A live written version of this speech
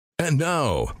And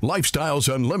now,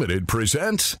 Lifestyles Unlimited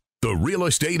presents the Real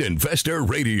Estate Investor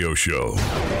Radio Show.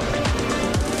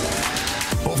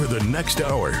 Over the next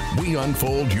hour, we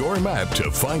unfold your map to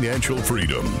financial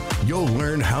freedom. You'll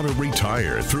learn how to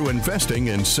retire through investing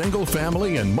in single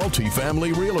family and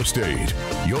multifamily real estate.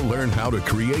 You'll learn how to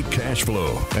create cash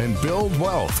flow and build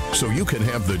wealth so you can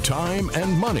have the time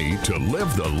and money to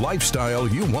live the lifestyle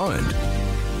you want.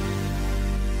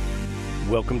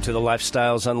 Welcome to the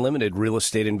Lifestyles Unlimited Real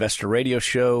Estate Investor Radio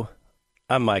Show.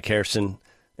 I'm Mike Harrison,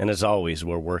 and as always,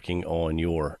 we're working on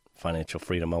your financial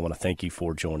freedom. I want to thank you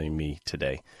for joining me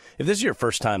today. If this is your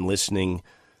first time listening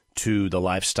to the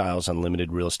Lifestyles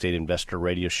Unlimited Real Estate Investor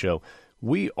Radio Show,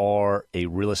 we are a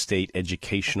real estate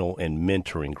educational and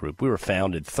mentoring group. We were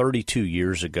founded 32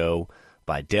 years ago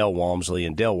by Dale Walmsley,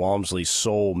 and Dale Walmsley's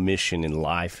sole mission in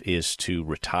life is to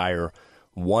retire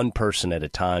one person at a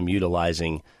time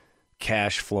utilizing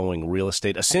cash flowing real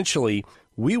estate. Essentially,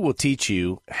 we will teach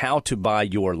you how to buy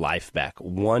your life back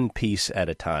one piece at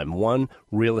a time, one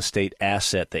real estate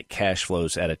asset that cash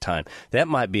flows at a time. That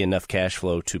might be enough cash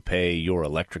flow to pay your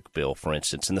electric bill, for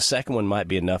instance. And the second one might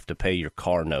be enough to pay your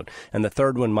car note. And the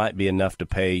third one might be enough to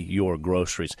pay your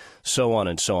groceries, so on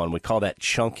and so on. We call that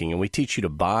chunking. And we teach you to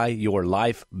buy your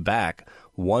life back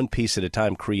one piece at a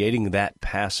time, creating that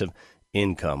passive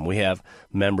income. We have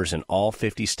members in all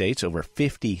 50 states, over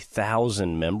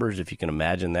 50,000 members, if you can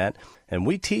imagine that. And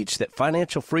we teach that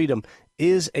financial freedom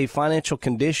is a financial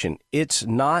condition. It's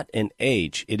not an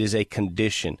age. It is a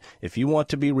condition. If you want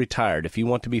to be retired, if you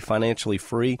want to be financially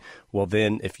free, well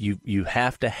then if you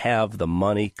have to have the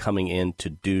money coming in to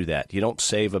do that. You don't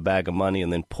save a bag of money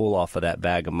and then pull off of that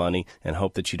bag of money and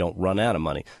hope that you don't run out of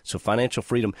money. So financial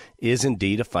freedom is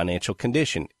indeed a financial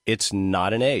condition. It's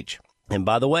not an age. And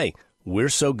by the way, we're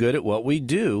so good at what we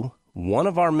do, one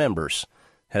of our members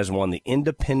has won the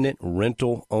Independent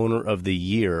Rental Owner of the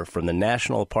Year from the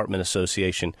National Apartment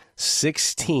Association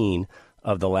 16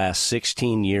 of the last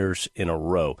 16 years in a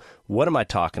row. What am I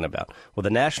talking about? Well,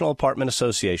 the National Apartment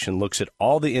Association looks at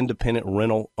all the independent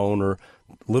rental owner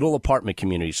little apartment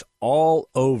communities all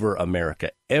over America.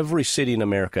 Every city in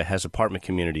America has apartment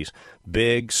communities,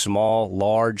 big, small,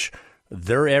 large.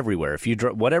 They're everywhere. If you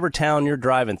whatever town you're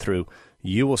driving through,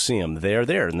 you will see them. They're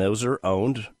there, and those are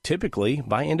owned typically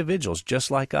by individuals just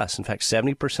like us. In fact,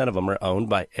 70% of them are owned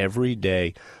by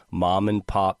everyday mom and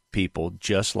pop people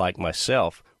just like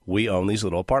myself. We own these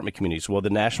little apartment communities. Well, the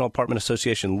National Apartment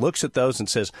Association looks at those and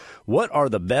says, what are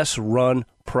the best run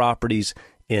properties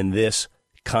in this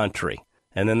country?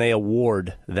 And then they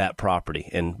award that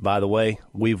property. And by the way,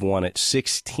 we've won it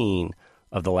 16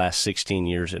 of the last 16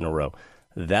 years in a row.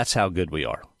 That's how good we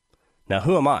are. Now,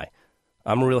 who am I?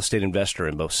 I'm a real estate investor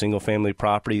in both single-family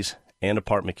properties and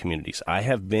apartment communities. I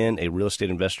have been a real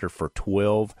estate investor for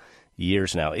 12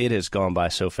 years now. It has gone by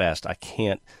so fast, I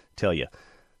can't tell you.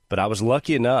 But I was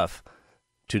lucky enough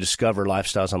to discover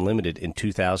Lifestyles Unlimited in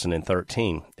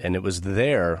 2013, and it was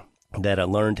there that I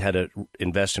learned how to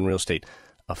invest in real estate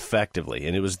effectively,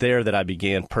 and it was there that I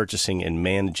began purchasing and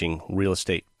managing real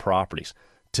estate properties.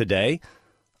 Today,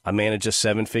 I manage a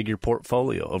seven-figure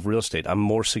portfolio of real estate. I'm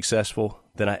more successful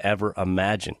than I ever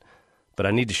imagined. But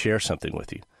I need to share something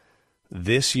with you.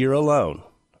 This year alone,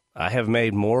 I have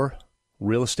made more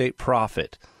real estate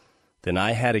profit than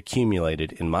I had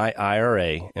accumulated in my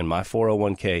IRA and my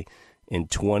 401k in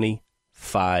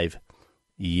 25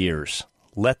 years.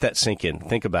 Let that sink in.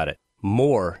 Think about it.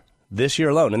 More this year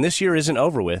alone, and this year isn't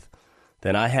over with,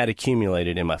 than I had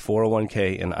accumulated in my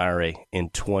 401k and IRA in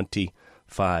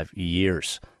 25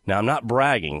 years. Now, I'm not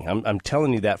bragging. I'm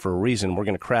telling you that for a reason. We're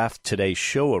going to craft today's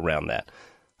show around that.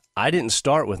 I didn't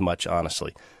start with much,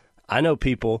 honestly. I know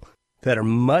people that are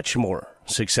much more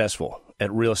successful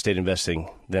at real estate investing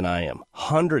than I am.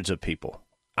 Hundreds of people.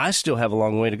 I still have a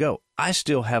long way to go. I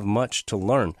still have much to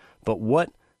learn. But what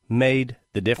made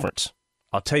the difference?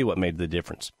 I'll tell you what made the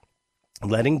difference.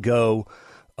 Letting go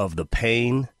of the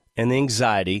pain and the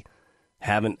anxiety,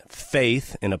 having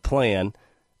faith in a plan,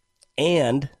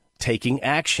 and taking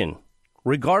action,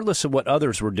 regardless of what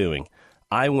others were doing.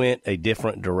 I went a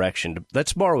different direction.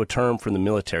 Let's borrow a term from the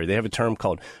military. They have a term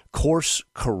called course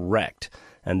correct,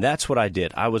 and that's what I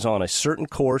did. I was on a certain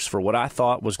course for what I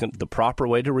thought was the proper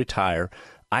way to retire.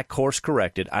 I course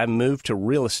corrected. I moved to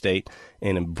real estate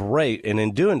and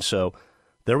in doing so,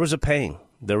 there was a pain.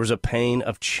 There was a pain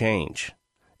of change.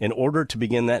 In order to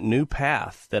begin that new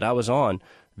path that I was on,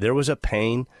 there was a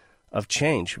pain of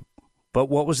change. But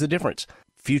what was the difference?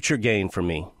 Future gain for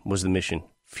me was the mission.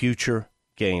 Future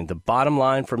gain. The bottom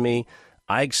line for me,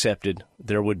 I accepted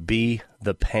there would be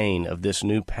the pain of this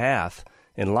new path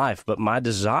in life, but my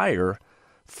desire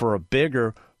for a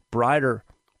bigger, brighter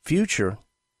future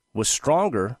was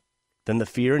stronger than the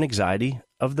fear and anxiety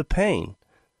of the pain.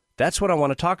 That's what I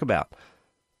want to talk about.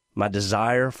 My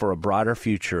desire for a brighter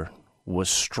future was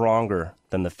stronger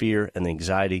than the fear and the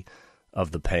anxiety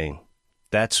of the pain.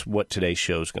 That's what today's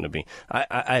show is going to be.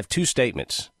 I have two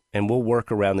statements, and we'll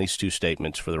work around these two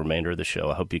statements for the remainder of the show.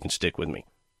 I hope you can stick with me.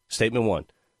 Statement one,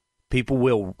 people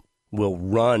will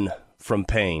run from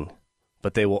pain,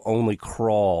 but they will only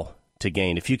crawl to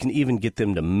gain. If you can even get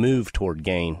them to move toward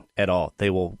gain at all, they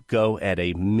will go at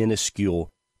a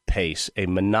minuscule pace, a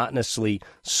monotonously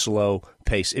slow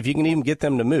pace, if you can even get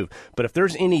them to move. But if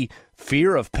there's any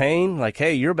fear of pain, like,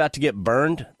 hey, you're about to get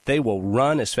burned, they will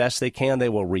run as fast as they can. They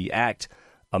will react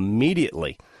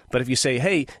immediately. But if you say,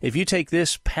 hey, if you take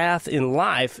this path in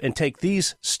life and take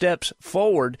these steps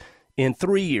forward in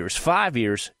 3 years, 5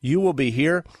 years, you will be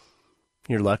here.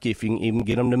 You're lucky if you can even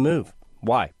get them to move.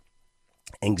 Why?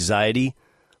 Anxiety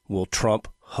will trump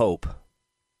hope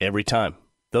every time.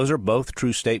 Those are both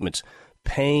true statements.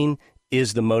 Pain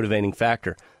is the motivating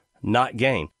factor, not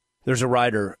gain. There's a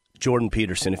writer, Jordan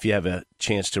Peterson. If you have a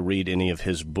chance to read any of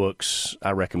his books,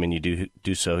 I recommend you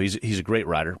do so. He's a great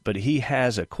writer, but he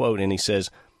has a quote, and he says,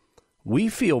 "We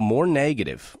feel more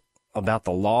negative about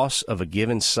the loss of a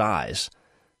given size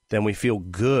than we feel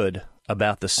good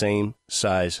about the same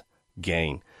size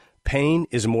gain. Pain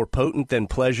is more potent than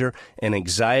pleasure, and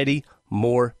anxiety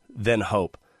more than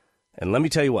hope." And let me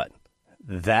tell you what,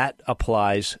 that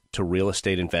applies to real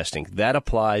estate investing. That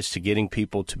applies to getting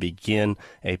people to begin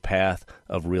a path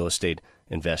of real estate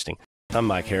investing. I'm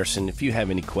Mike Harrison. If you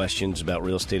have any questions about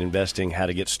real estate investing, how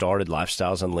to get started,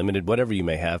 Lifestyles Unlimited, whatever you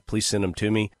may have, please send them to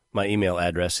me. My email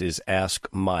address is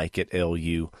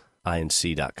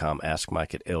askmike@luinc.com,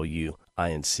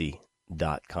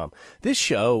 askmike@luinc.com. This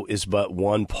show is but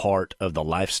one part of the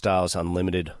Lifestyles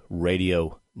Unlimited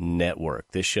radio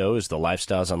network. This show is the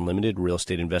Lifestyles Unlimited Real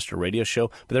Estate Investor Radio Show,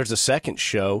 but there's a second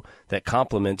show that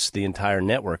complements the entire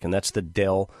network, and that's the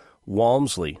Dell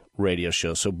Walmsley radio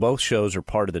show. So both shows are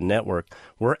part of the network.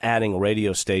 We're adding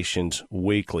radio stations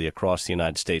weekly across the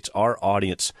United States. Our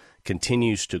audience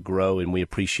continues to grow, and we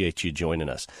appreciate you joining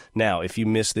us. Now, if you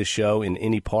missed this show in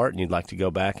any part and you'd like to go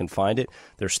back and find it,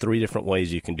 there's 3 different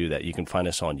ways you can do that. You can find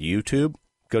us on YouTube.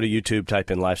 Go to YouTube,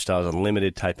 type in Lifestyles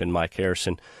Unlimited, type in Mike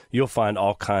Harrison. You'll find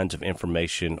all kinds of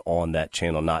information on that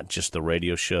channel, not just the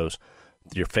radio shows.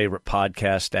 Your favorite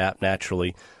podcast app,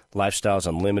 naturally. Lifestyles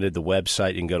Unlimited, the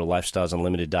website. You can go to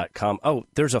lifestylesunlimited.com. Oh,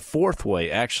 there's a 4th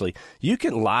way, actually. You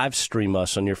can live stream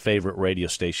us on your favorite radio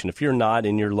station. If you're not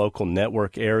in your local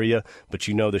network area, but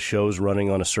you know the show's running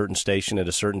on a certain station at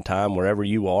a certain time, wherever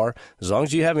you are, as long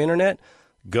as you have internet,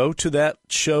 go to that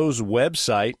show's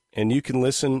website, and you can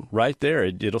listen right there.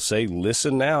 It'll say,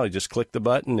 listen now. You just click the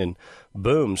button, and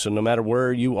boom. So no matter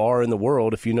where you are in the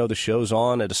world, if you know the show's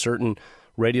on at a certain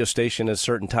radio station at a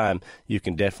certain time, you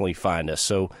can definitely find us.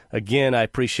 So again, I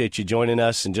appreciate you joining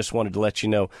us, and just wanted to let you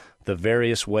know the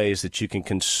various ways that you can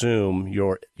consume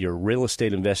your real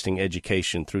estate investing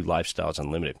education through Lifestyles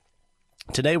Unlimited.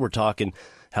 Today we're talking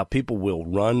how people will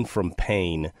run from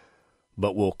pain,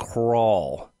 but will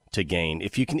crawl to gain,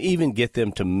 if you can even get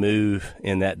them to move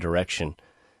in that direction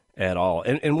at all.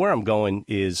 And where I'm going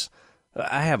is,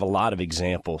 I have a lot of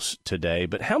examples today,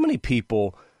 but how many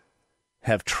people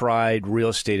have tried real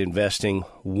estate investing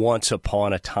once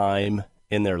upon a time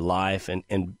in their life,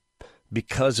 and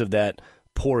because of that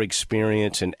poor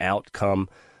experience and outcome,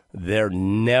 they're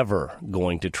never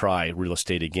going to try real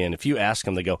estate again? If you ask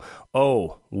them, they go,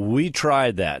 "Oh, we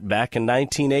tried that back in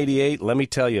 1988. Let me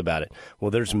tell you about it." Well,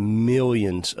 there's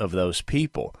millions of those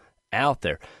people out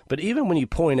there. But even when you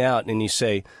point out and you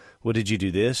say, "Well, did you do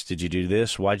this? Did you do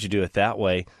this? Why'd you do it that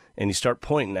way?" And you start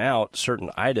pointing out certain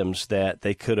items that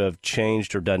they could have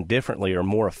changed or done differently or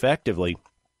more effectively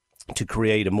to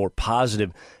create a more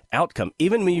positive outcome.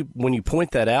 Even when you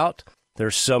point that out,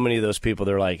 there's so many of those people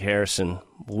that are like, "Harrison,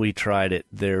 we tried it.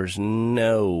 There's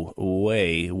no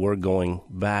way we're going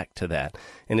back to that."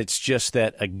 And it's just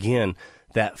that, again,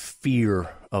 that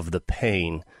fear of the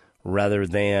pain rather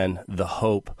than the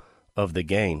hope of the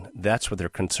gain. That's what they're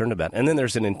concerned about. And then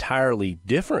there's an entirely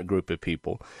different group of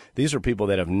people. These are people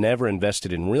that have never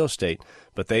invested in real estate,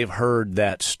 but they've heard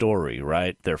that story,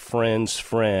 right? Their friend's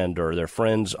friend or their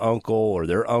friend's uncle or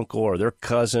their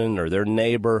cousin or their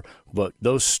neighbor. But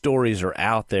those stories are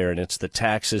out there, and it's the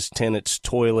taxes, tenants,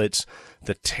 toilets,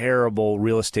 the terrible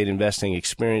real estate investing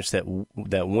experience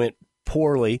that went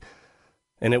poorly.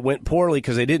 And it went poorly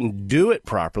because they didn't do it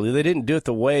properly. They didn't do it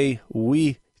the way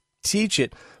we teach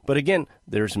it. But again,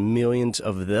 there's millions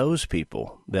of those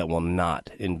people that will not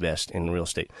invest in real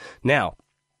estate. Now,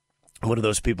 what are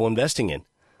those people investing in?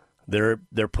 They're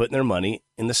putting their money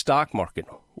in the stock market.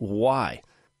 Why?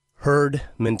 Herd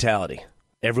mentality.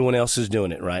 Everyone else is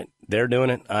doing it, right? They're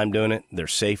doing it. I'm doing it.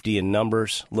 There's safety in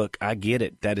numbers. Look, I get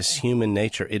it. That is human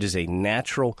nature. It is a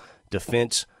natural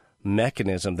defense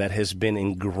mechanism that has been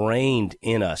ingrained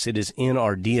in us. It is in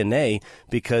our DNA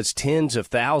because tens of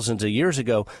thousands of years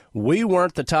ago, we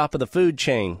weren't the top of the food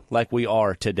chain like we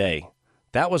are today.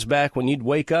 That was back when you'd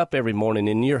wake up every morning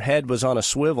and your head was on a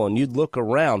swivel and you'd look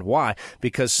around. Why?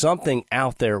 Because something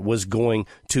out there was going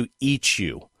to eat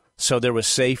you. So there was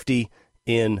safety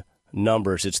in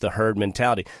numbers. It's the herd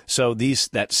mentality. So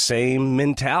that same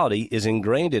mentality is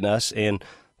ingrained in us, and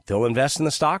they'll invest in the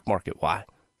stock market. Why?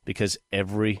 Because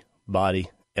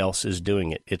everybody else is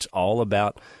doing it. It's all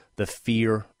about the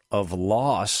fear of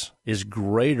loss is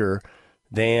greater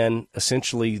than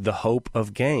essentially the hope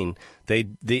of gain.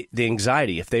 The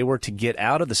anxiety, if they were to get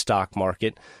out of the stock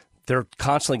market, they're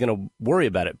constantly going to worry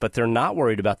about it, but they're not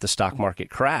worried about the stock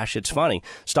market crash. It's funny.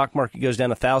 Stock market goes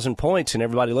down 1,000 points and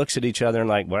everybody looks at each other and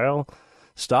like, well,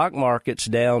 stock market's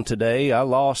down today. I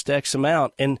lost X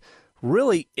amount. And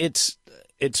really, it's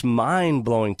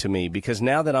mind-blowing to me because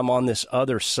now that I'm on this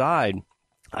other side,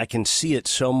 I can see it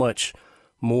so much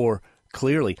more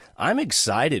clearly. I'm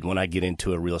excited when I get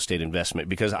into a real estate investment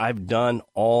because I've done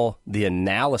all the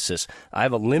analysis.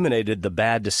 I've eliminated the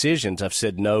bad decisions. I've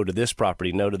said no to this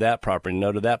property, no to that property,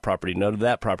 no to that property, no to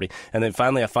that property. And then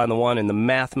finally I find the one and the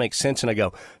math makes sense and I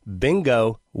go,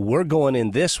 bingo, we're going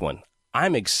in this one.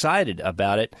 I'm excited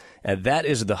about it. And that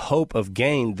is the hope of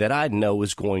gain that I know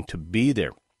is going to be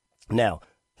there. Now,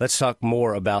 let's talk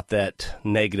more about that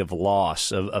negative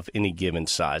loss of any given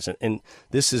size. And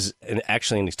this is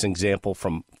actually an example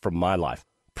from my life.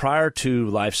 Prior to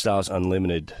Lifestyles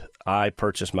Unlimited, I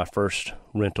purchased my first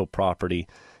rental property,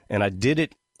 and I did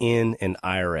it in an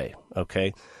IRA,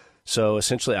 okay? So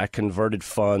essentially, I converted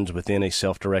funds within a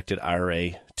self-directed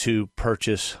IRA to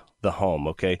purchase the home,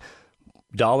 okay?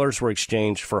 Dollars were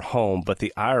exchanged for home, but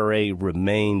the IRA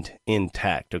remained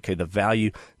intact, okay? The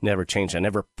value never changed. I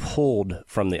never pulled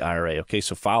from the IRA, okay?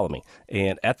 So follow me.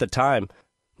 And at the time,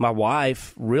 my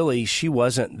wife, really, she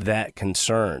wasn't that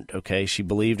concerned, okay? She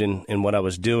believed in what I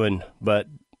was doing, but,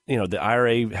 the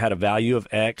IRA had a value of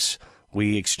X.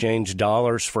 We exchanged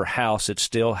dollars for house. It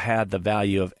still had the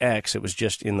value of X. It was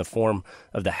just in the form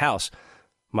of the house.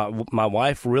 My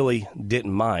wife really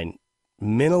didn't mind.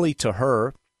 Mentally to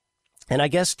her, and I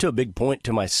guess to a big point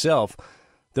to myself,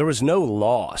 there was no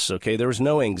loss, okay? There was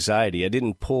no anxiety. I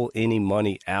didn't pull any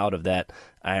money out of that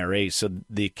IRA, so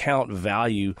the account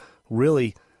value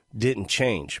really didn't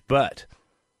change. But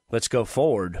let's go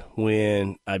forward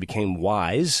when I became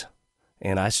wise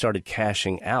and I started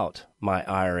cashing out my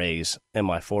IRAs and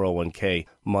my 401k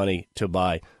money to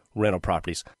buy rental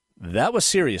properties. That was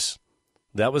serious.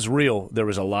 That was real. There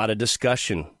was a lot of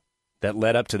discussion that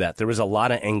led up to that. There was a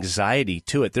lot of anxiety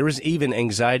to it. There was even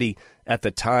anxiety at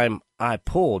the time I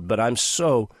pulled, but I'm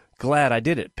so glad I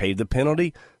did it. Paid the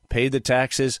penalty, paid the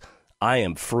taxes. I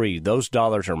am free. Those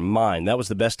dollars are mine. That was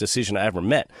the best decision I ever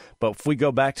made. But if we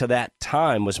go back to that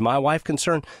time, was my wife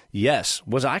concerned? Yes.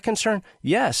 Was I concerned?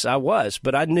 Yes, I was,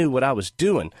 but I knew what I was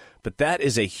doing. But that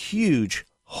is a huge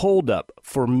holdup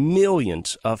for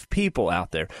millions of people out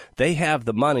there. They have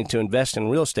the money to invest in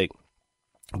real estate,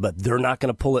 but they're not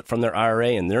going to pull it from their IRA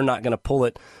and they're not going to pull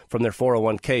it from their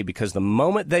 401k because the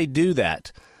moment they do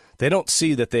that, they don't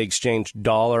see that they exchanged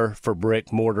dollar for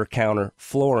brick, mortar, counter,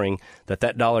 flooring,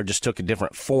 that dollar just took a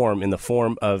different form in the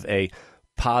form of a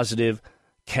positive,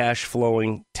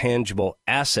 cash-flowing, tangible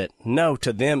asset. No,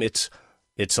 to them, it's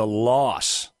a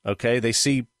loss, okay? They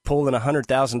see pulling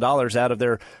 $100,000 out of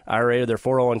their IRA or their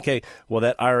 401k. Well,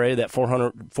 that IRA, that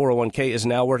 401k is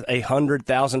now worth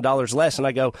 $100,000 less. And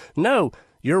I go, no,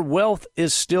 your wealth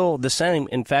is still the same.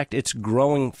 In fact, it's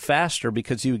growing faster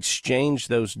because you exchange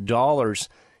those dollars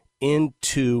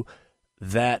into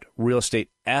that real estate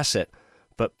asset.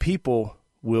 But people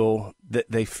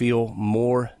they feel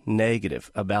more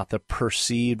negative about the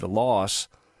perceived loss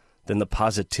than the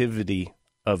positivity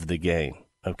of the gain.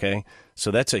 Okay, so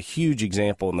that's a huge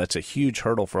example, and that's a huge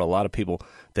hurdle for a lot of people.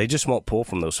 They just won't pull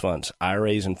from those funds.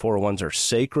 IRAs and 401s are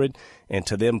sacred, and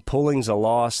to them, pulling's a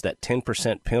loss. That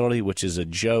 10% penalty, which is a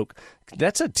joke,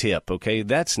 that's a tip, okay?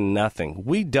 That's nothing.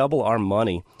 We double our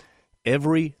money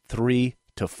every 3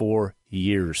 to 4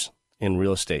 years in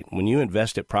real estate. When you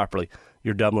invest it properly,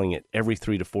 you're doubling it every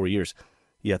 3 to 4 years.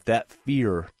 Yet that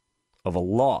fear of a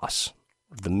loss,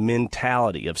 the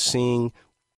mentality of seeing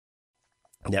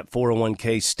that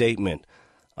 401k statement,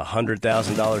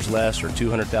 $100,000 less or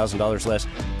 $200,000 less,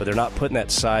 but they're not putting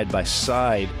that side by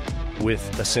side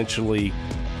with essentially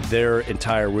their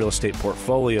entire real estate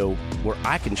portfolio where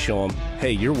I can show them,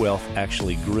 hey, your wealth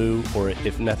actually grew, or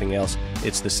if nothing else,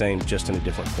 it's the same, just in a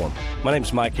different form. My name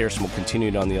is Mike Harrison. We'll continue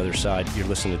it on the other side. You're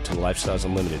listening to the Lifestyles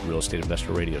Unlimited Real Estate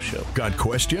Investor Radio Show. Got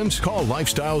questions? Call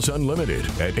Lifestyles Unlimited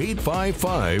at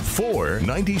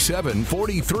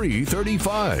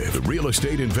 855-497-4335. The Real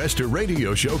Estate Investor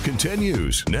Radio Show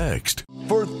continues next.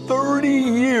 For 30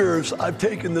 years, I've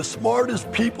taken the smartest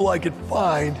people I could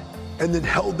find and then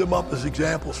held them up as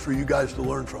examples for you guys to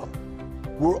learn from.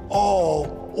 We're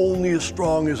all only as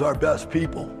strong as our best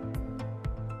people.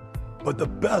 But the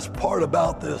best part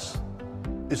about this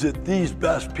is that these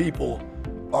best people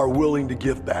are willing to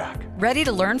give back. Ready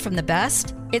to learn from the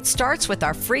best? It starts with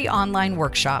our free online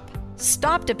workshop.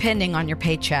 Stop depending on your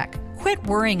paycheck. Quit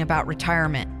worrying about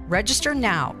retirement. Register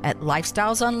now at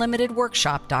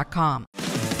lifestylesunlimitedworkshop.com.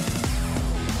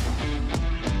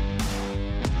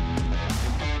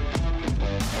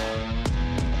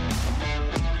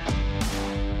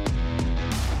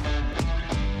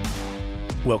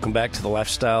 Welcome back to the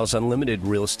Lifestyles Unlimited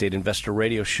Real Estate Investor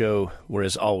Radio Show, where,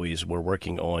 as always, we're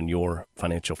working on your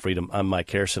financial freedom. I'm Mike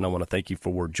Harrison. I want to thank you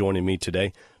for joining me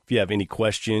today. If you have any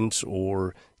questions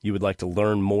or you would like to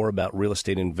learn more about real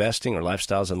estate investing or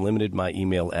Lifestyles Unlimited, my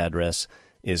email address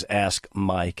is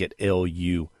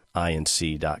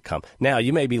askmike@luinc.com. Now,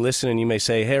 you may be listening. You may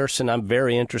say, Harrison, I'm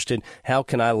very interested. How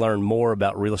can I learn more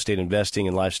about real estate investing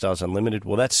and Lifestyles Unlimited?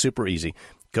 Well, that's super easy.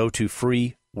 Go to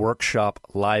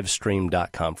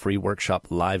freeworkshoplivestream.com,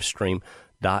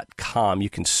 freeworkshoplivestream.com. You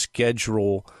can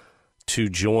schedule to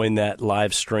join that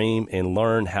live stream and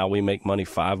learn how we make money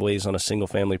 5 ways on a single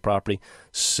family property,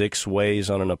 6 ways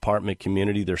on an apartment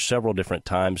community. There's several different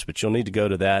times, but you'll need to go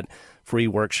to that,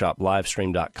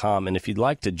 freeworkshoplivestream.com. And if you'd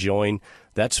like to join,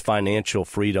 that's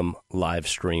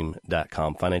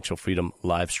financialfreedomlivestream.com,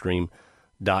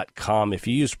 financialfreedomlivestream.com. If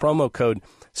you use promo code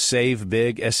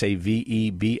SAVEBIG,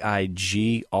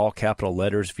 SAVEBIG, all capital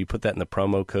letters. If you put that in the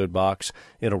promo code box,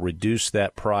 it'll reduce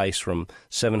that price from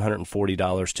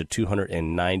 $740 to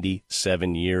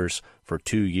 $297 years for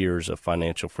 2 years of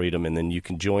financial freedom. And then you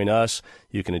can join us.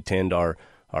 You can attend our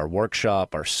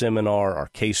workshop, our seminar, our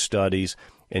case studies,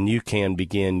 and you can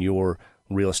begin your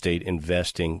real estate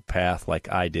investing path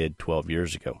like I did 12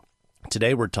 years ago.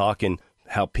 Today we're talking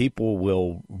how people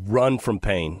will run from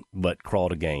pain but crawl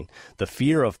to gain. The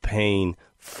fear of pain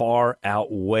far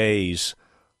outweighs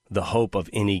the hope of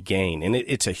any gain. And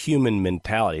it's a human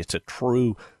mentality. It's a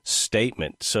true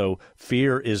statement. So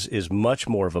fear is much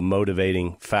more of a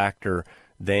motivating factor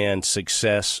than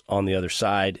success on the other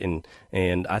side.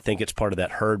 And I think it's part of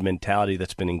that herd mentality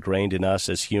that's been ingrained in us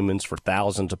as humans for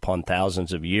thousands upon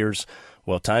thousands of years.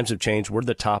 Well, times have changed. We're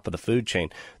the top of the food chain.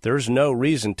 There's no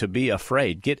reason to be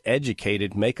afraid. Get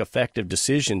educated, make effective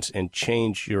decisions, and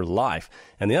change your life.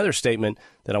 And the other statement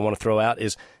that I want to throw out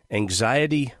is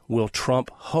anxiety will trump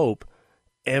hope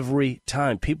every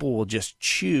time. People will just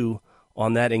chew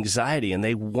on that anxiety, and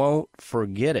they won't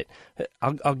forget it.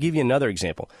 I'll give you another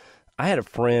example. I had a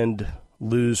friend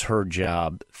lose her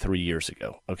job 3 years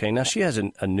ago. Okay, now she has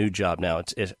a new job now.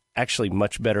 It's actually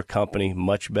much better company,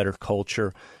 much better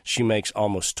culture. She makes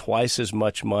almost twice as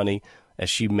much money as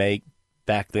she made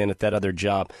back then at that other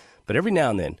job. But every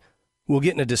now and then, we'll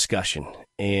get in a discussion,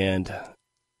 and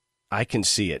I can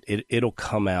see it. It'll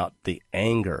come out, the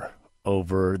anger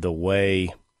over the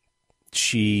way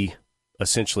she,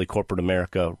 essentially corporate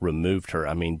America, removed her.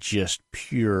 I mean, just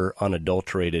pure,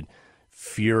 unadulterated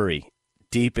fury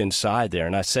deep inside there.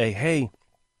 And I say, hey,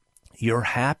 you're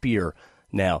happier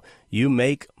now. You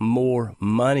make more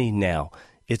money now.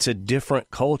 It's a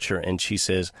different culture. And she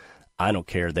says, I don't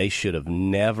care. They should have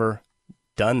never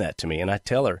done that to me. And I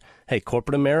tell her, hey,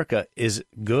 corporate America is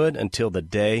good until the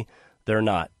day they're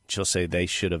not. She'll say, they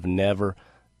should have never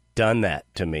done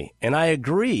that to me. And I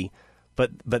agree,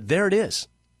 but there it is.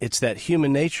 It's that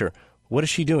human nature. What is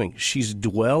she doing? She's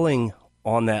dwelling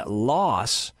on that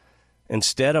loss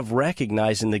instead of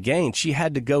recognizing the gain. She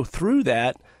had to go through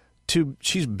that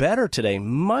she's better today,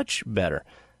 much better.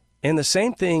 And the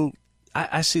same thing,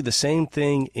 I see the same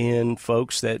thing in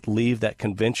folks that leave that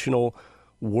conventional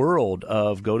world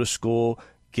of go to school,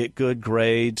 get good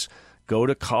grades, go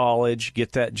to college,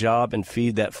 get that job, and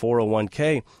feed that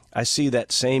 401k. I see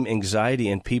that same anxiety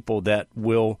in people that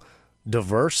will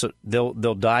they'll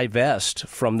divest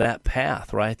from that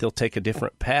path, right? They'll take a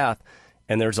different path.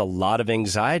 And there's a lot of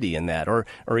anxiety in that. Or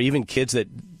even kids that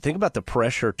think about the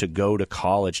pressure to go to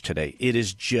college today. It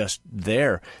is just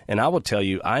there. And I will tell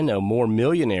you, I know more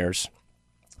millionaires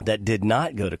that did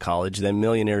not go to college than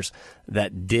millionaires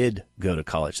that did go to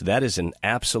college. That is an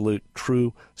absolute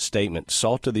true statement.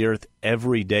 Salt of the earth,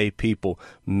 everyday people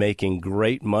making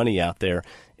great money out there.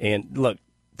 And look,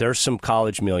 there's some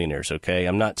college millionaires, okay?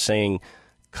 I'm not saying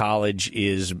college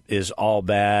is all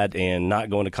bad and not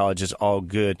going to college is all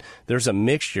good. There's a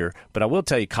mixture, but I will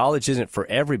tell you, college isn't for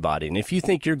everybody. And if you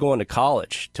think you're going to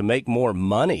college to make more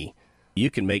money, you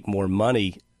can make more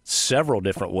money several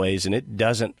different ways, and it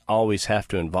doesn't always have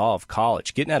to involve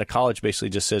college. Getting out of college basically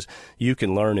just says you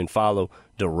can learn and follow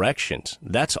directions.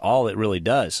 That's all it really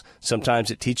does. Sometimes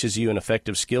it teaches you an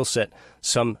effective skill set.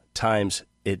 Sometimes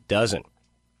it doesn't.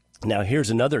 Now, here's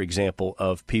another example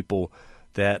of people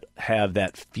that have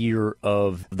that fear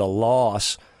of the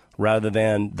loss rather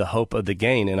than the hope of the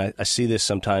gain. And I see this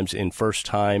sometimes in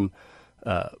first-time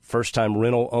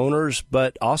rental owners,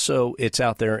 but also it's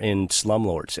out there in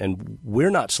slumlords. And we're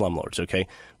not slumlords, okay?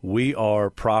 We are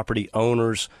property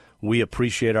owners. We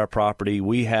appreciate our property.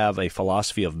 We have a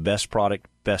philosophy of best product,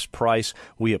 best price.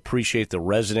 We appreciate the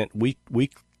resident. We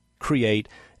create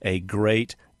a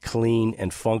great, clean,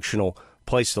 and functional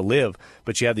place to live.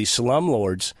 But you have these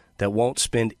slumlords that won't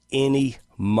spend any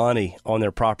money on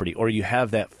their property, or you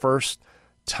have that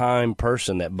first-time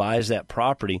person that buys that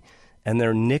property and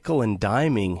they're nickel and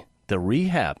diming the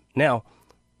rehab. Now,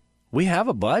 we have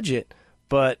a budget,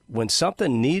 but when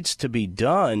something needs to be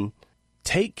done,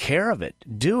 take care of it,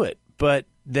 do it. But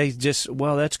they just,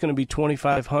 well, that's going to be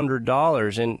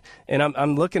 $2,500. And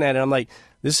I'm looking at it, I'm like,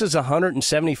 this is a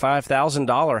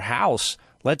 $175,000 house.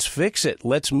 Let's fix it.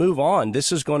 Let's move on.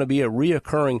 This is going to be a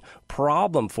reoccurring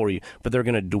problem for you. But they're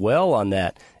going to dwell on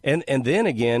that. And then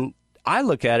again, I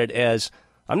look at it as,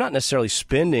 I'm not necessarily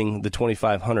spending the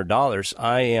 $2,500.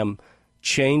 I am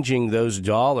changing those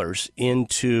dollars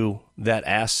into that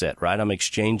asset, right? I'm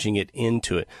exchanging it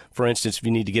into it. For instance, if you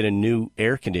need to get a new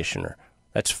air conditioner,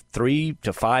 that's $3,000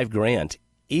 to $5,000,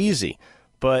 easy.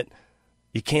 But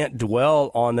you can't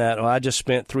dwell on that. Oh, I just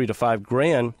spent $3,000 to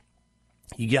 $5,000.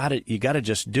 You got to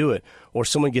just do it. Or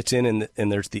someone gets in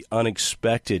and there's the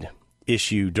unexpected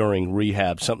issue during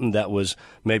rehab, something that was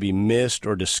maybe missed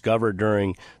or discovered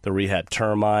during the rehab,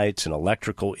 termites, an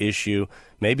electrical issue,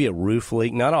 maybe a roof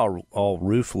leak. Not all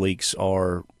roof leaks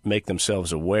make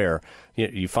themselves aware.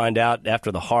 You find out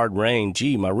after the hard rain,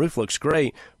 gee, my roof looks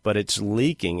great, but it's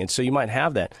leaking. And so you might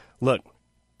have that. Look,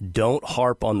 don't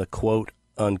harp on the quote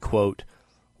unquote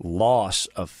loss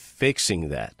of fixing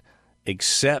that.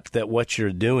 Accept that what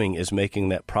you're doing is making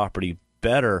that property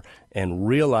better and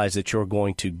realize that you're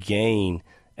going to gain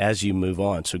as you move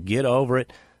on. So get over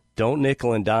it. Don't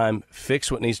nickel and dime.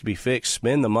 Fix what needs to be fixed.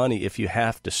 Spend the money if you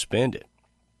have to spend it.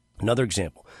 Another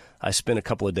example, I spent a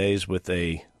couple of days with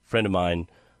a friend of mine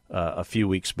a few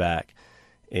weeks back,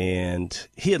 and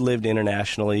he had lived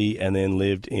internationally and then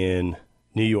lived in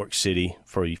New York City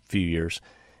for a few years.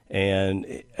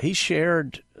 And he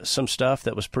shared some stuff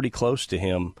that was pretty close to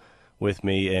him with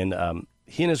me, and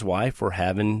he and his wife were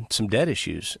having some debt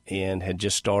issues and had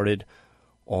just started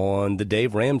on the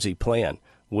Dave Ramsey plan,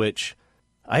 which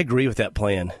I agree with that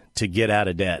plan to get out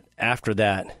of debt. After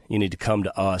that, you need to come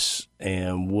to us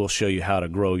and we'll show you how to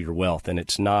grow your wealth. And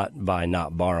it's not by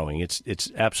not borrowing.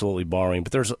 It's absolutely borrowing,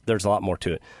 but there's a lot more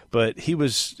to it. But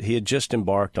he had just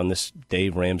embarked on this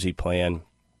Dave Ramsey plan,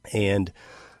 and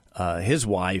his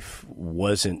wife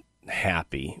wasn't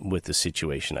happy with the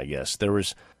situation, I guess. There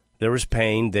was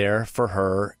pain there for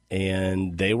her,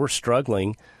 and they were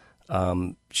struggling.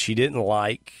 She didn't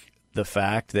like the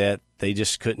fact that they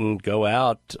just couldn't go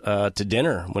out to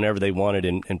dinner whenever they wanted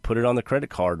and put it on the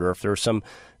credit card, or if there was some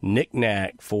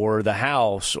knick-knack for the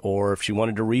house, or if she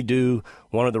wanted to redo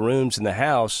one of the rooms in the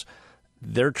house.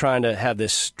 They're trying to have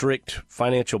this strict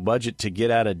financial budget to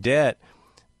get out of debt,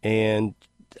 and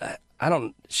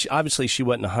obviously she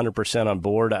wasn't 100% on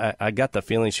board. I got the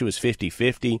feeling she was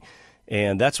 50-50.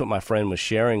 And that's what my friend was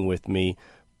sharing with me.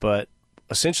 But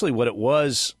essentially what it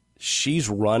was, she's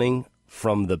running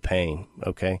from the pain,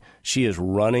 okay? She is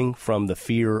running from the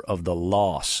fear of the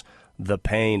loss, the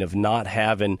pain of not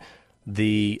having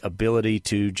the ability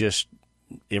to just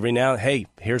every now, hey,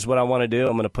 here's what I want to do.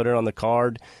 I'm going to put it on the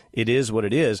card. It is what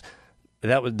it is.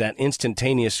 That was that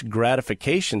instantaneous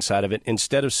gratification side of it,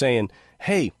 instead of saying,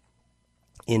 hey,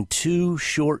 in 2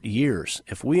 short years,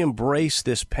 if we embrace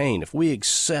this pain, if we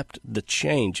accept the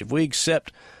change, if we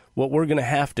accept what we're going to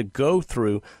have to go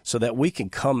through so that we can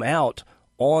come out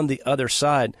on the other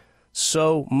side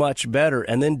so much better,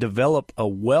 and then develop a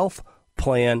wealth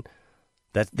plan,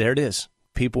 there it is.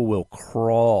 People will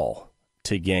crawl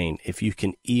to gain if you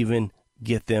can even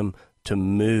get them to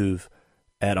move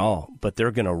at all. But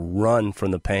they're going to run from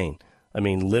the pain. I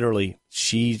mean, literally,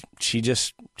 she's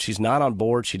not on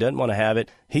board. She doesn't want to have it.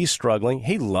 He's struggling.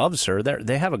 He loves her.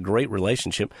 They have a great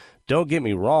relationship. Don't get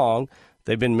me wrong.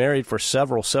 They've been married for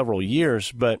several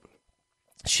years, but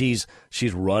she's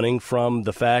running from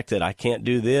the fact that I can't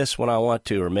do this when I want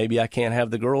to, or maybe I can't have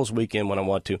the girls' weekend when I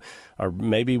want to, or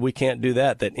maybe we can't do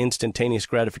that instantaneous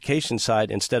gratification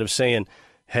side, instead of saying,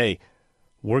 hey,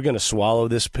 we're going to swallow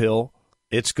this pill.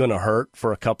 It's going to hurt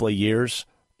for a couple of years.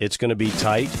 It's going to be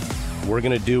tight. We're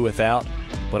going to do without.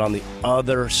 But on the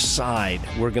other side,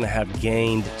 we're going to have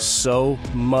gained so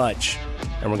much,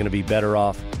 and we're going to be better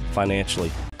off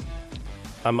financially.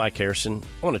 I'm Mike Harrison.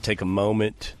 I want to take a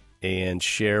moment and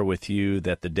share with you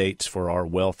that the dates for our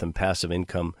Wealth and Passive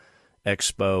Income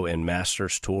Expo and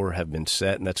Masters Tour have been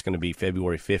set, and that's going to be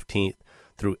February 15th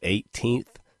through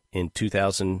 18th in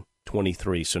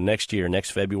 2023. So next year, next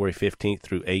February 15th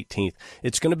through 18th.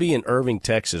 It's going to be in Irving,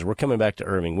 Texas. We're coming back to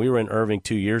Irving. We were in Irving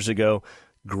 2 years ago.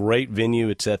 Great venue.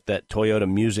 It's at that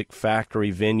Toyota Music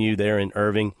Factory venue there in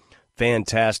Irving.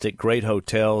 Fantastic. Great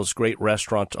hotels, great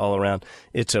restaurants all around.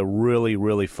 It's a really,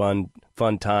 really fun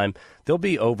time. There'll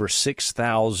be over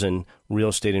 6,000 real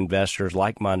estate investors,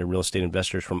 like-minded real estate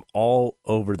investors from all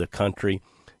over the country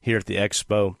here at the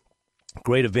Expo.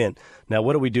 Great event. Now,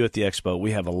 what do we do at the Expo?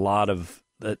 We have a lot of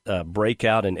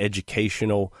breakout and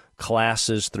educational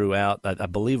classes throughout, I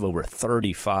believe over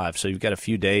 35. So you've got a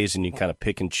few days and you kind of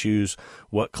pick and choose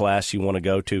what class you want to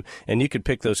go to. And you could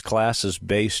pick those classes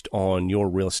based on your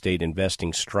real estate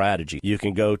investing strategy. You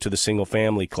can go to the single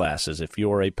family classes. If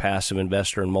you're a passive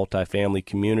investor in multifamily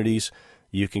communities,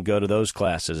 you can go to those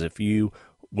classes. If you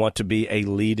want to be a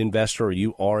lead investor or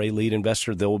you are a lead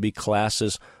investor, there will be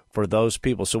classes for those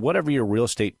people. So whatever your real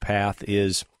estate path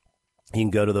is, you can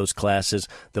go to those classes.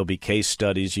 There'll be case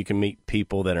studies. You can meet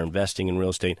people that are investing in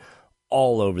real estate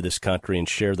all over this country and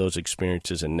share those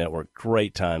experiences and network.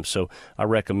 Great time. So I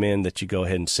recommend that you go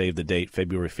ahead and save the date,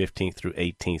 February 15th through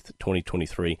 18th,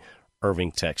 2023,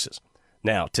 Irving, Texas.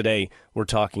 Now, today we're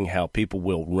talking how people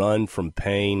will run from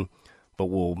pain, but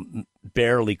will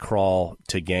barely crawl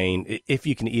to gain, if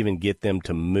you can even get them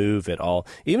to move at all.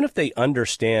 Even if they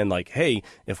understand, like, hey,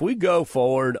 if we go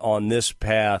forward on this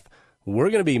path,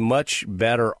 we're going to be much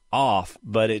better off,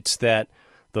 but it's that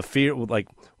the fear, like,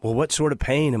 well, what sort of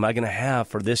pain am I going to have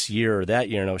for this year or that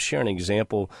year? And I was sharing an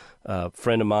example, a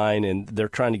friend of mine, and they're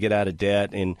trying to get out of debt.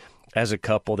 And as a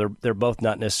couple, they're both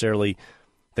not necessarily,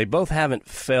 they both haven't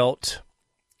felt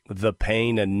the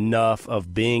pain enough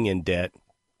of being in debt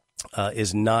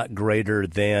is not greater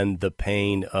than the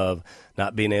pain of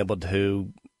not being able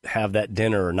to have that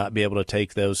dinner or not be able to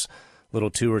take those little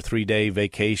 2 or 3 day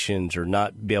vacations or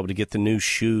not be able to get the new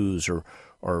shoes or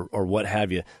what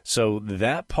have you. So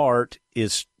that part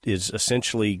is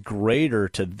essentially greater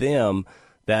to them.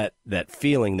 That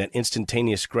feeling, that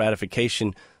instantaneous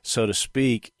gratification, so to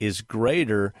speak, is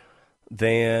greater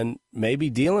than maybe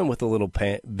dealing with a little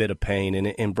bit of pain and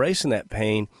embracing that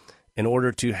pain in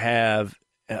order to have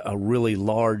a really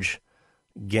large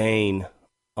gain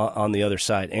on the other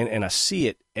side. And I see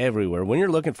it everywhere. When you're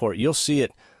looking for it, you'll see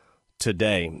it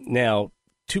today. Now,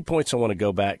 2 points I want to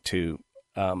go back to,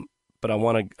 but I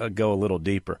want to go a little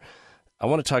deeper. I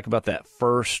want to talk about that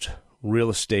first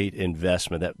real estate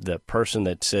investment, that person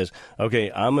that says,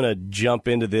 okay, I'm going to jump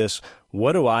into this.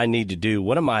 What do I need to do?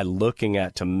 What am I looking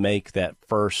at to make that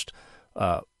first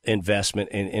investment?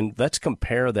 And let's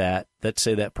compare that. Let's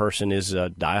say that person is a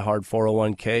diehard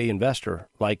 401k investor,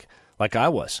 like I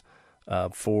was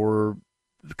for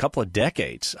a couple of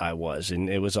decades. And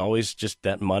it was always just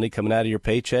that money coming out of your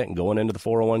paycheck and going into the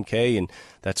 401k, and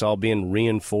that's all being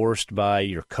reinforced by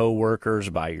your coworkers,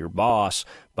 by your boss,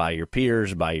 by your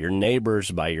peers, by your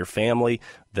neighbors, by your family.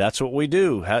 That's what we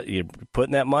do. You're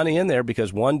putting that money in there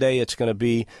because one day it's going to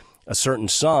be a certain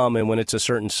sum, and when it's a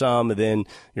certain sum, then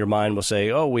your mind will say,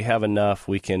 oh, we have enough,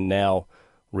 we can now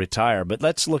retire. But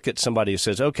let's look at somebody who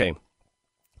says, okay,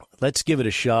 let's give it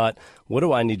a shot. What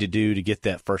do I need to do to get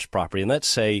that first property? And let's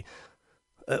say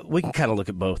we can kind of look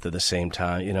at both at the same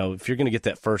time. You know, if you're going to get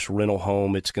that first rental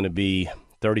home, it's going to be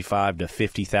 $35,000 to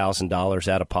 $50,000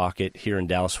 out of pocket here in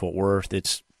Dallas-Fort Worth.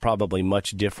 It's probably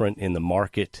much different in the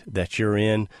market that you're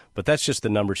in, but that's just the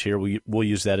numbers here. We'll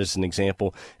use that as an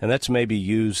example, and let's maybe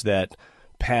use that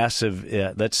passive.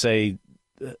 Let's say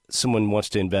someone wants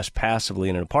to invest passively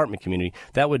in an apartment community.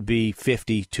 That would be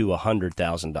 $50,000 to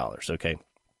 $100,000. Okay.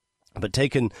 But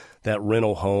taking that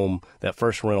rental home, that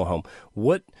first rental home,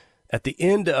 what at the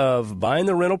end of buying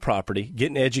the rental property,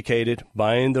 getting educated,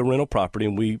 buying the rental property,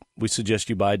 and we suggest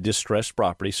you buy distressed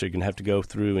property, so you're going to have to go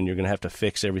through and you're going to have to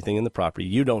fix everything in the property.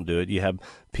 You don't do it. You have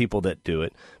people that do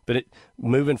it. But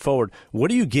moving forward, what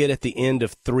do you get at the end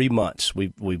of 3 months?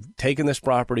 We've taken this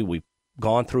property, we've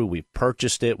gone through, we've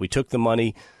purchased it, we took the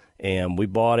money, and we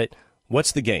bought it.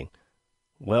 What's the gain?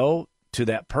 Well, to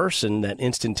that person, that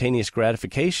instantaneous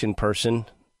gratification person,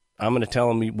 I'm going to tell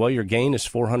them, well, your gain is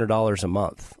 $400 a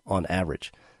month on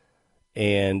average.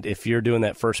 And if you're doing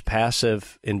that first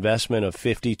passive investment of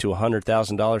 $50,000 to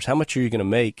 $100,000, how much are you going to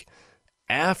make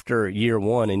after year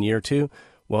one and year two?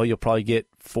 Well, you'll probably get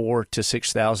 $4,000 to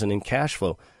 $6,000 in cash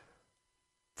flow.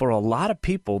 For a lot of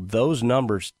people, those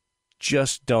numbers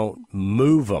just don't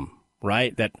move them,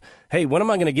 right? That, hey, what am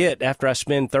I going to get after I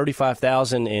spend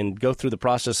 $35,000 and go through the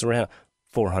process around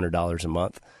 $400 a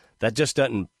month? That just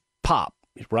doesn't pop.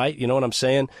 Right? You know what I'm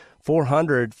saying?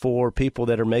 400 for people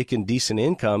that are making decent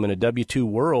income in a W-2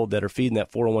 world that are feeding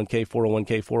that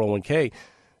 401k,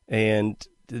 and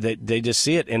they just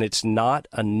see it, and it's not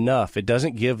enough. It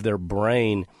doesn't give their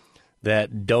brain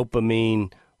that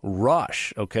dopamine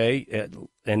rush, okay?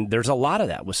 And there's a lot of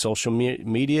that with social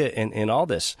media and all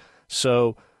this.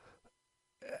 So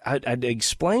I'd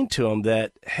explain to them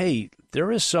that, hey, there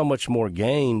is so much more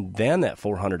gain than that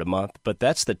 $400 a month, but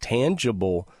that's the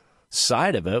tangible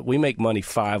side of it. We make money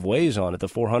 5 ways on it. The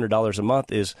 $400 a month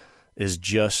is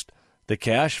just the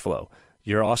cash flow.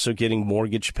 You're also getting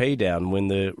mortgage pay down. When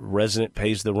the resident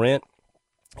pays the rent,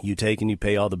 you take and you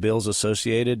pay all the bills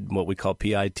associated, what we call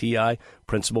PITI,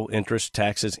 principal, interest,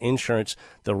 taxes, insurance.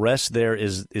 The rest there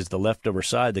is the leftover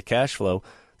side, the cash flow.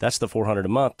 That's the $400 a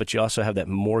month, but you also have that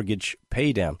mortgage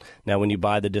pay down. Now, when you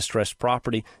buy the distressed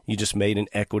property, you just made an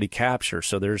equity capture.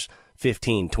 So there's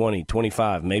 15, 20,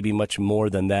 25, maybe much more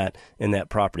than that in that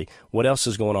property. What else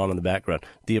is going on in the background?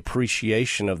 The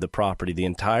appreciation of the property. The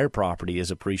entire property is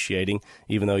appreciating,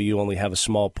 even though you only have a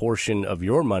small portion of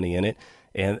your money in it,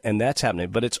 and that's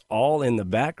happening. But it's all in the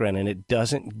background, and it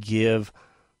doesn't give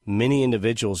many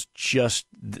individuals just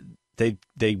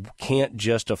they can't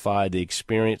justify the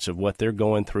experience of what they're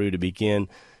going through to begin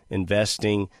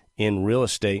investing in real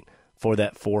estate for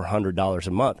that $400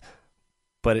 a month.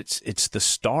 But it's the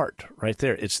start right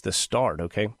there. It's the start,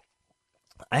 okay?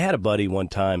 I had a buddy one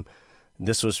time.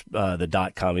 This was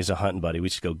the .com. He's a hunting buddy. We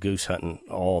used to go goose hunting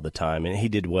all the time, and he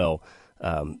did well.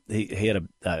 He had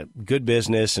a good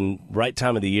business, and right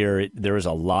time of the year, there was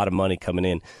a lot of money coming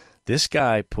in. This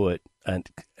guy put an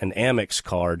Amex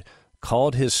card,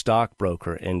 called his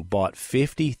stockbroker, and bought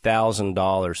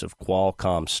 $50,000 of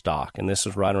Qualcomm stock. And this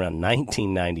was right around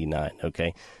 1999,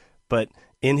 okay? But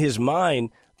in his mind,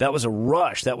 that was a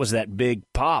rush. That was that big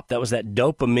pop. That was that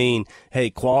dopamine. Hey,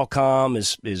 Qualcomm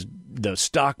is the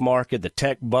stock market, the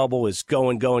tech bubble is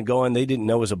going. They didn't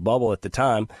know it was a bubble at the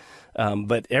time.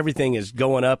 But everything is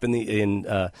going up in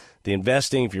the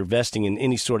investing. If you're investing in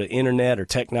any sort of internet or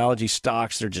technology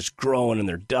stocks, they're just growing and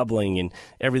they're doubling and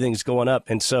everything's going up.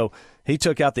 And so he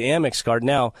took out the Amex card.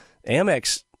 Now,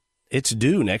 Amex, it's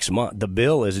due next month. The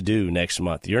bill is due next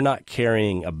month. You're not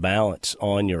carrying a balance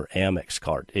on your Amex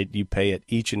card. You pay it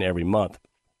each and every month.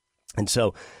 And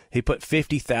so he put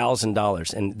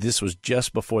 $50,000, and this was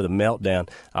just before the meltdown.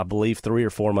 I believe 3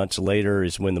 or 4 months later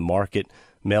is when the market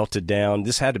melted down.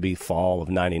 This had to be fall of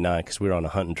 99 because we were on a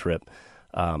hunting trip.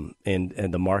 And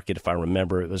the market, if I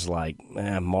remember, it was like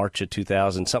March of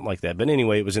 2000, something like that. But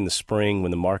anyway, it was in the spring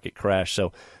when the market crashed. So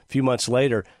a few months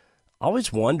later, I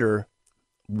always wonder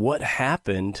what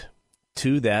happened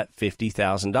to that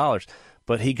 $50,000.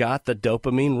 But he got the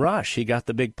dopamine rush. He got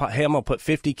the big, hey, I'm going to put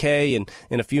 $50K, and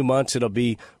in a few months it'll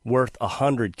be worth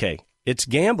 $100K. It's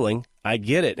gambling. I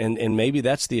get it. And maybe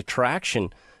that's the attraction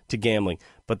to gambling.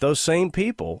 But those same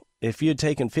people, if you had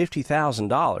taken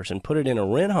 $50,000 and put it in a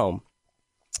rent home,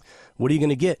 what are you going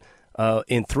to get?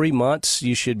 In 3 months,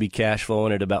 you should be cash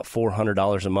flowing at about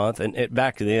 $400 a month. And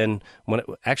back then, when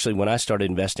I started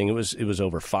investing, it was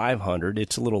over $500.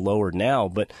 It's a little lower now,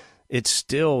 but it's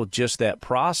still just that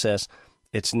process.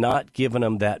 It's not giving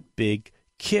them that big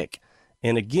kick.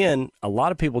 And again, a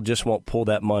lot of people just won't pull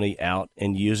that money out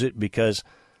and use it because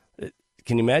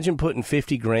can you imagine putting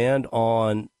 $50,000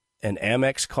 on an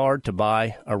Amex card to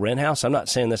buy a rent house? I'm not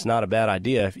saying that's not a bad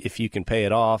idea if you can pay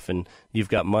it off and you've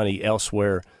got money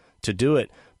elsewhere to do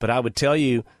it. But I would tell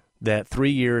you that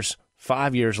 3 years,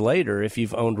 5 years later, if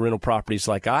you've owned rental properties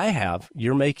like I have,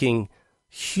 you're making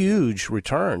huge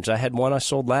returns. I had one I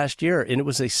sold last year, and it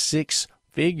was a 6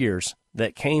 figures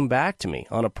that came back to me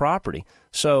on a property.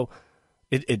 So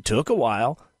it took a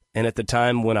while, and at the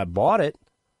time when I bought it,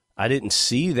 I didn't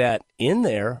see that in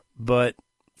there, but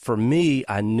for me,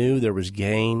 I knew there was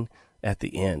gain, at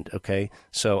the end, okay?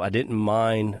 So I didn't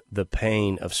mind the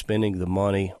pain of spending the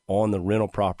money on the rental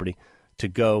property to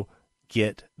go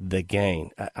get the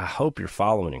gain. I hope you're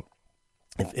following me.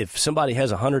 If somebody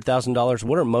has $100,000,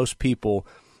 what are most people,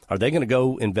 are they going to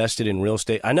go invest it in real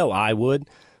estate? I know I would,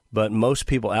 but most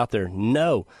people out there,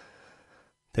 no.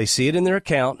 They see it in their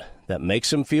account, that makes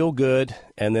them feel good,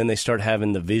 and then they start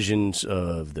having the visions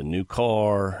of the new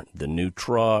car, the new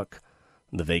truck,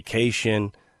 the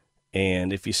vacation.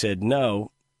 And if you said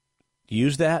no,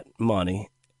 use that money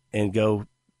and go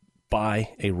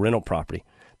buy a rental property.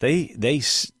 They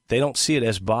don't see it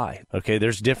as buy. Okay,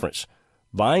 there's difference.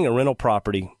 Buying a rental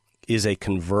property is a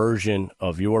conversion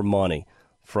of your money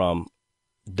from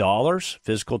dollars,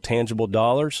 physical, tangible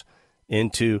dollars,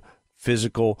 into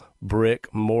physical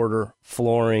brick, mortar,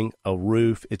 flooring, a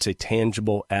roof. It's a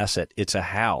tangible asset. It's a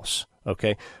house,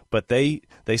 okay? But they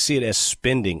see it as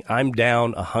spending. I'm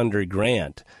down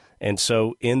 $100,000. And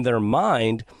so in their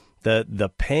mind, the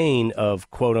pain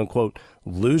of, quote unquote,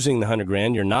 losing the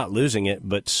 $100,000, you're not losing it,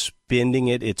 but spending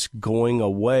it, it's going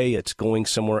away, it's going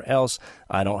somewhere else.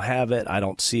 I don't have it. I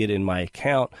don't see it in my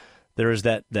account. There is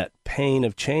that pain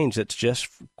of change that's just,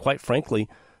 quite frankly,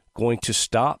 going to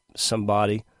stop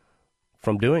somebody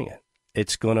from doing it.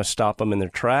 It's going to stop them in their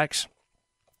tracks,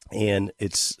 and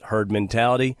it's herd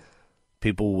mentality.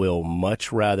 People will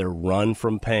much rather run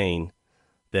from pain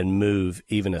than move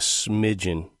even a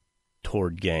smidgen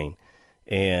toward gain.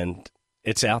 And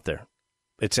it's out there.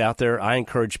 It's out there. I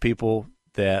encourage people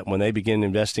that when they begin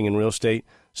investing in real estate,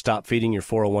 stop feeding your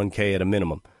 401k at a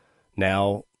minimum.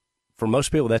 Now, for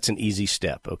most people, that's an easy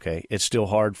step, okay? It's still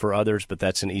hard for others, but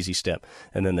that's an easy step.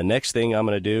 And then the next thing I'm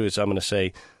going to do is I'm going to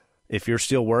say, if you're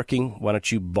still working, why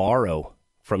don't you borrow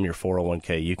from your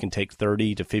 401k? You can take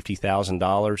 $30,000 to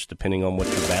 $50,000, depending on what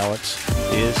your balance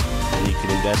is, and you can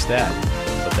invest that.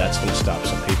 But that's going to stop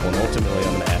some people. And ultimately,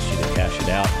 I'm going to ask you to cash it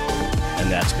out, and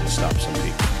that's going to stop some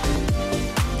people.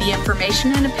 The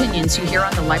information and opinions you hear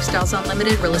on the Lifestyles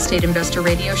Unlimited Real Estate Investor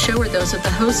Radio Show are those of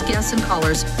the hosts, guests, and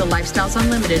callers. The Lifestyles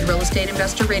Unlimited Real Estate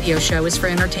Investor Radio Show is for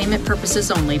entertainment purposes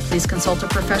only. Please consult a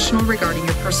professional regarding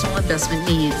your personal investment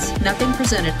needs. Nothing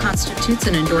presented constitutes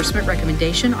an endorsement,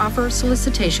 recommendation, offer, or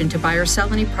solicitation to buy or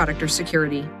sell any product or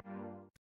security.